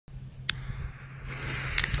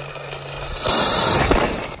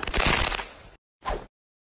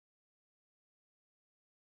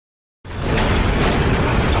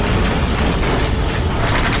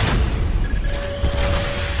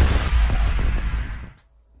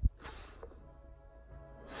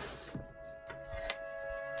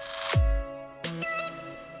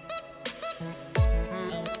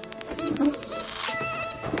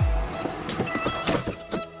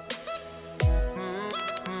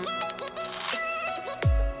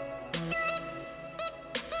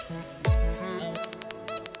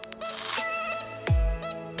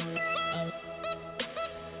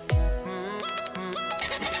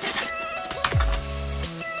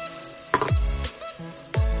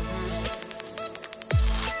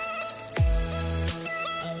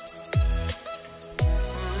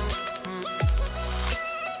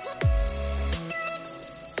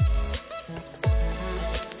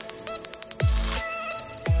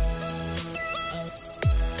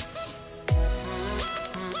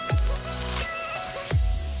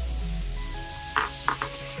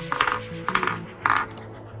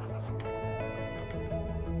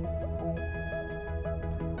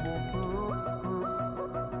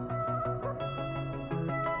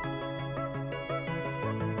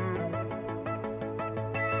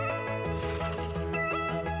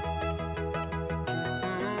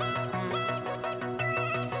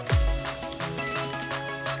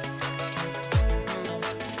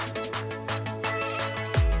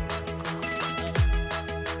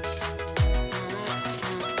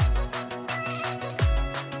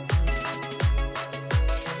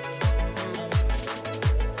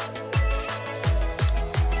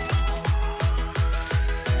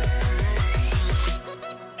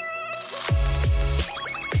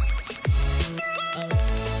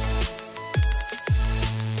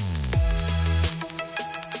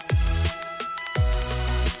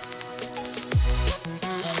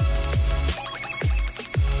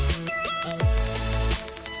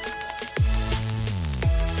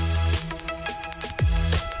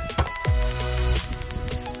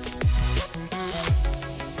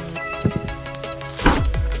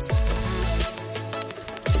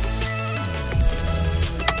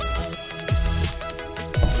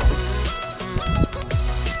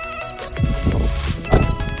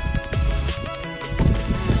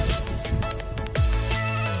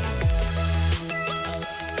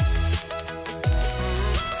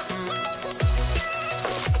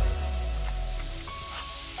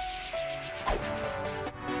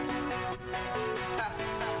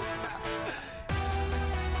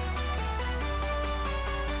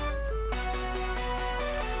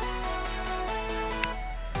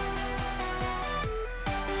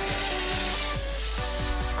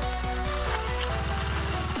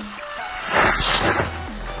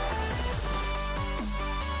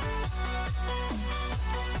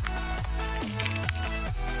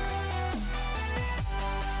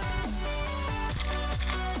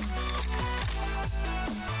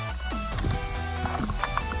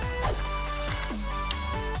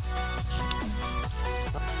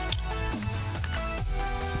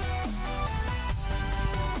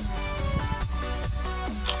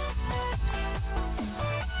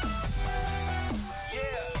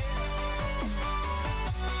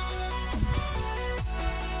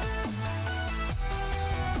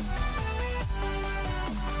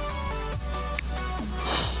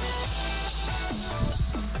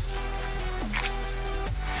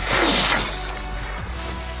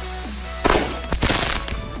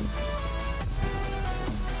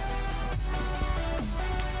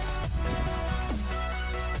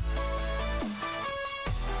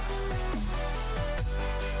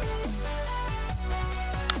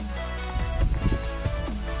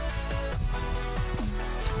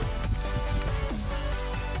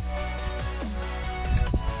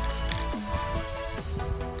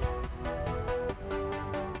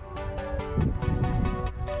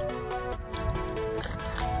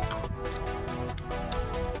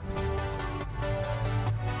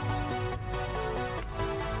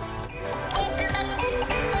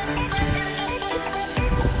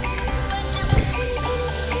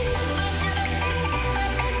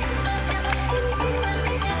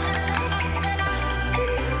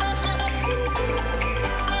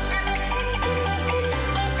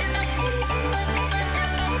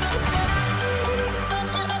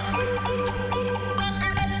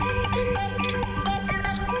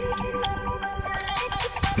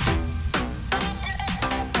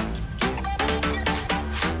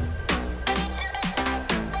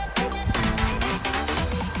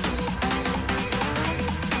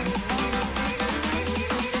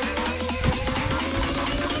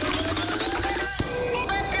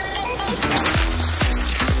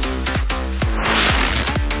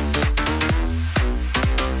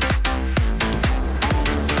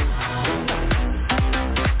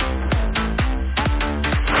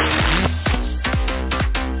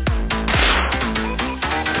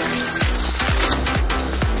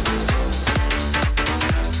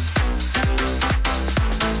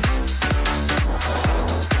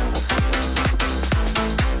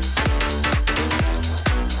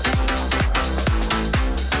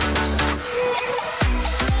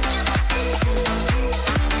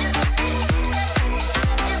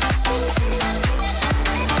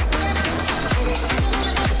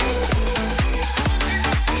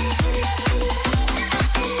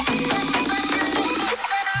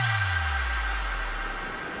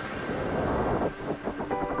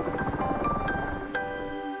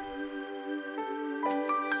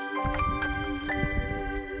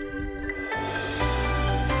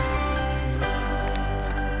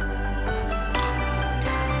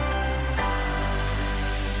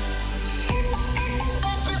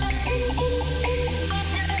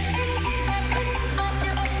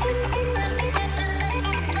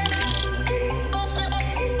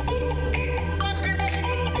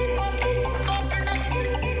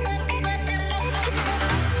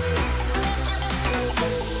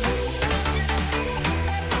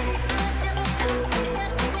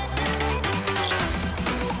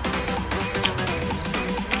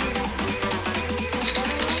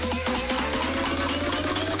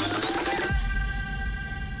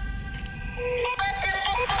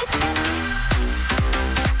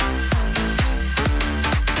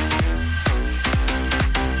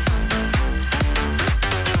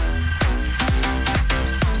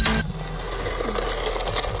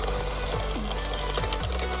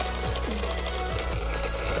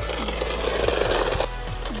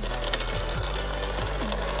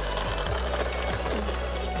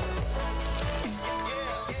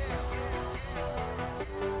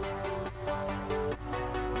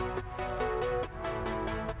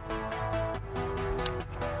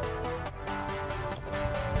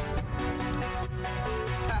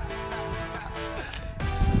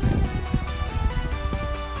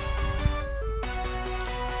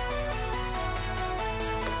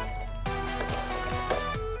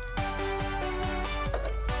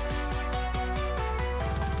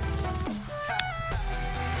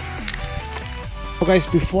So guys,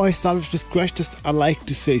 before I start with this crash test, I like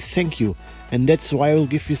to say thank you, and that's why I will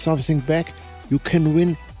give you something back. You can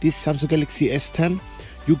win this Samsung Galaxy S10.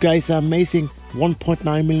 You guys are amazing, 1.9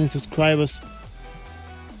 million subscribers.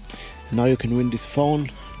 Now you can win this phone.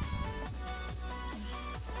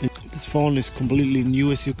 This phone is completely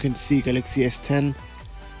new, as you can see, Galaxy S10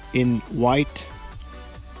 in white,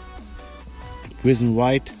 Prism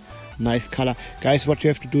white, nice color. Guys, what you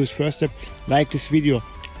have to do is, first step, like this video,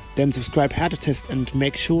 then subscribe Wirte Test and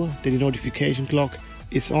make sure that the notification clock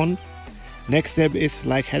is on. Next step is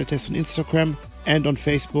like Wirte Test on Instagram and on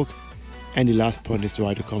Facebook. And the last point is to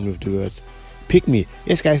write a comment with the words "pick me."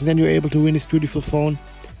 Yes guys, and then you're able to win this beautiful phone.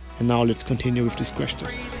 And now let's continue with this crash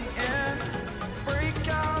test.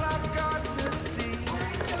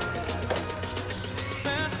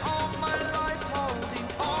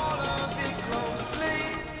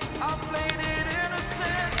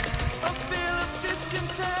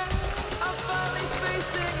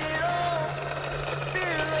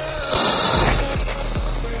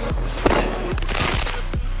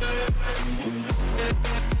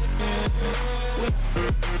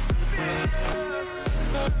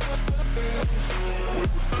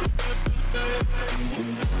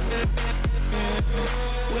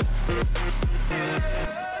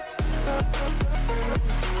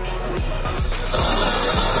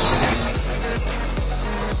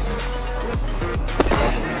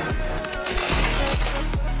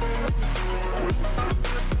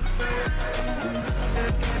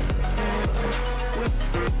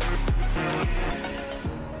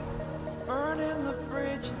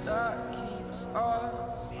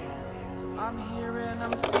 I'm here and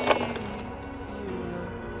I'm feeling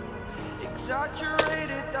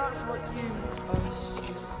exaggerated, that's what you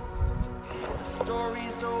assume. The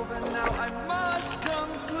story's over now, I must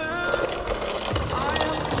conclude. I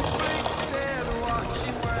am conflicted,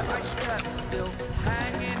 watching where I step still,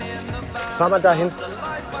 hanging in the balance of the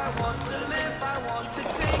life I want to live. I want to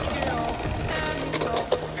take it all, standing tall,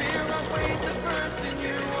 fear I wait the person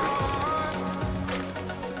you are.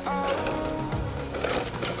 Oh,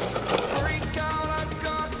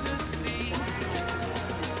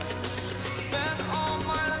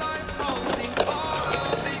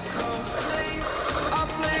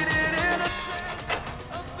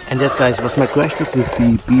 and yes guys, it was my crash test with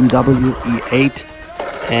the BMW E8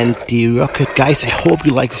 and the Rocket. Guys, I hope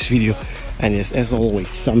you like this video, and yes, as always,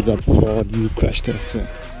 thumbs up for new crash tests.